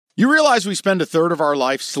You realize we spend a third of our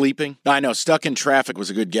life sleeping? I know, stuck in traffic was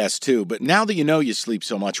a good guess too, but now that you know you sleep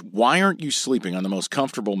so much, why aren't you sleeping on the most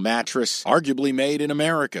comfortable mattress arguably made in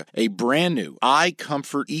America? A brand new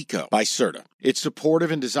iComfort Eco by Serta. It's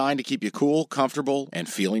supportive and designed to keep you cool, comfortable, and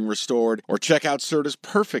feeling restored. Or check out Serta's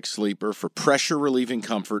Perfect Sleeper for pressure-relieving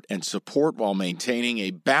comfort and support while maintaining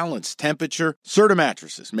a balanced temperature. Serta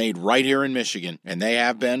mattresses made right here in Michigan, and they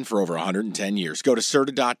have been for over 110 years. Go to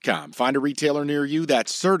Serta.com. Find a retailer near you.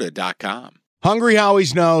 That's Serta.com. Hungry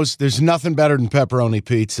Howie's knows there's nothing better than pepperoni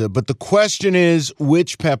pizza, but the question is,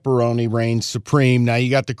 which pepperoni reigns supreme? Now,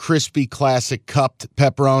 you got the crispy, classic cupped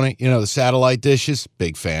pepperoni, the satellite dishes.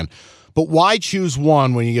 Big fan. But why choose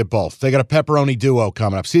one when you get both? They got a pepperoni duo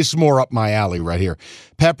coming up. See, this is more up my alley right here.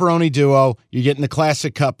 Pepperoni duo, you're getting the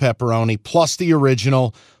classic cup pepperoni, plus the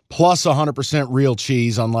original, plus 100% real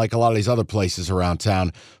cheese, unlike a lot of these other places around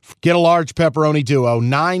town. Get a large pepperoni duo,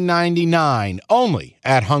 $9.99, only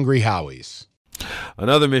at Hungry Howie's.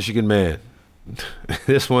 Another Michigan man.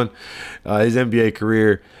 This one, his NBA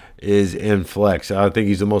career is in flex. I think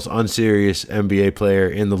he's the most unserious NBA player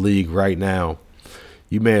in the league right now.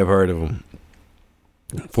 You may have heard of him.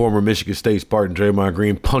 Former Michigan State Spartan Draymond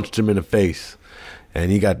Green punched him in the face,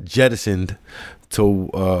 and he got jettisoned to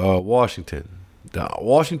Washington. The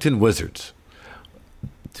Washington Wizards,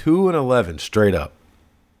 2-11 straight up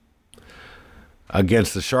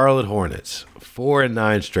against the Charlotte Hornets,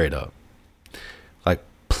 4-9 straight up. Like,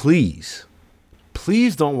 please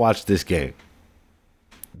don't watch this game.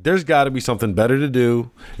 There's got to be something better to do.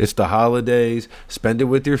 It's the holidays. Spend it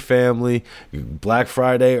with your family. Black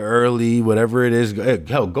Friday early, whatever it is.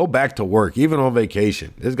 Hell, go back to work, even on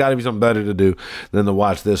vacation. There's got to be something better to do than to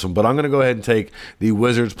watch this one. But I'm going to go ahead and take the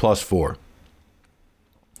Wizards +4.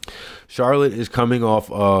 Charlotte is coming off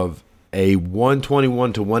of a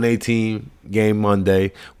 121-118 game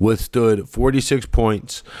Monday, withstood 46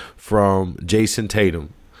 points from Jason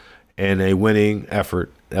Tatum and a winning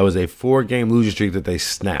effort. That was a 4-game losing streak that they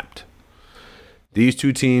snapped. These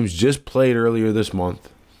two teams just played earlier this month.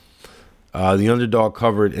 The underdog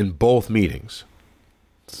covered in both meetings.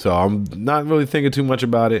 So I'm not really thinking too much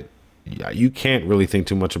about it. You can't really think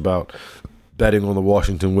too much about betting on the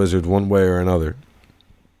Washington Wizards one way or another.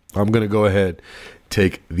 I'm going to go ahead,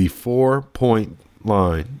 take the 4-point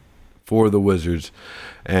line for the Wizards.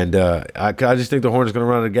 And I just think the Hornets are going to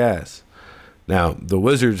run out of gas. Now, the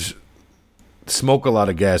Wizards smoke a lot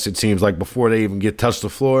of gas, it seems like, before they even get touched the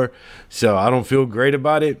floor. So I don't feel great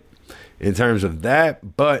about it in terms of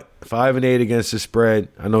that. But 5-8 against the spread.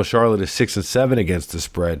 I know Charlotte is 6-7 against the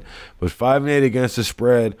spread, but 5-8 against the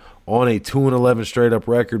spread on a 2-11 straight up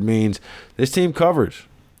record means this team covers.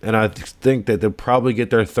 And I think that they'll probably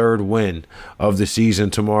get their third win of the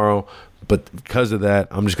season tomorrow. But because of that,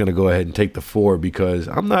 I'm just going to go ahead and take the 4 because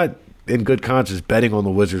I'm not in good conscience betting on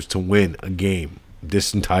the Wizards to win a game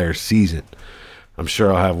this entire season. I'm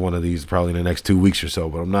sure I'll have one of these probably in the next 2 weeks or so,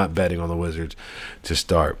 but I'm not betting on the Wizards to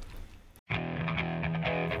start.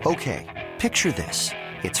 Okay, picture this.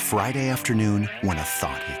 It's Friday afternoon when a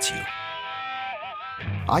thought hits you.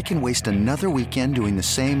 I can waste another weekend doing the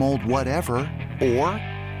same old whatever, or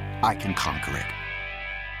I can conquer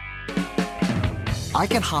it. I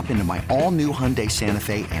can hop into my all-new Hyundai Santa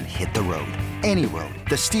Fe and hit the road. Any road.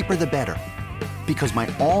 The steeper, the better. Because my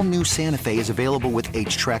all-new Santa Fe is available with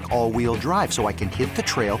H-Track all-wheel drive, so I can hit the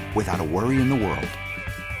trail without a worry in the world.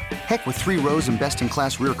 Heck, with 3 rows and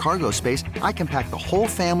best-in-class rear cargo space, I can pack the whole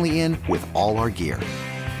family in with all our gear.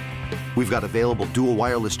 We've got available dual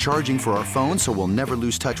wireless charging for our phones, so we'll never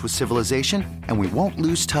lose touch with civilization, and we won't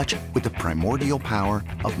lose touch with the primordial power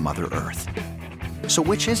of Mother Earth. So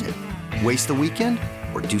which is it? Waste the weekend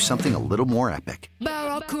or do something a little more epic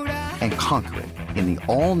and conquer it in the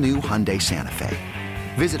all-new Hyundai Santa Fe?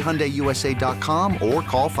 Visit HyundaiUSA.com or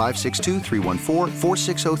call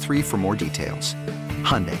 562-314-4603 for more details.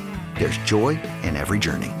 Hyundai, there's joy in every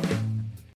journey.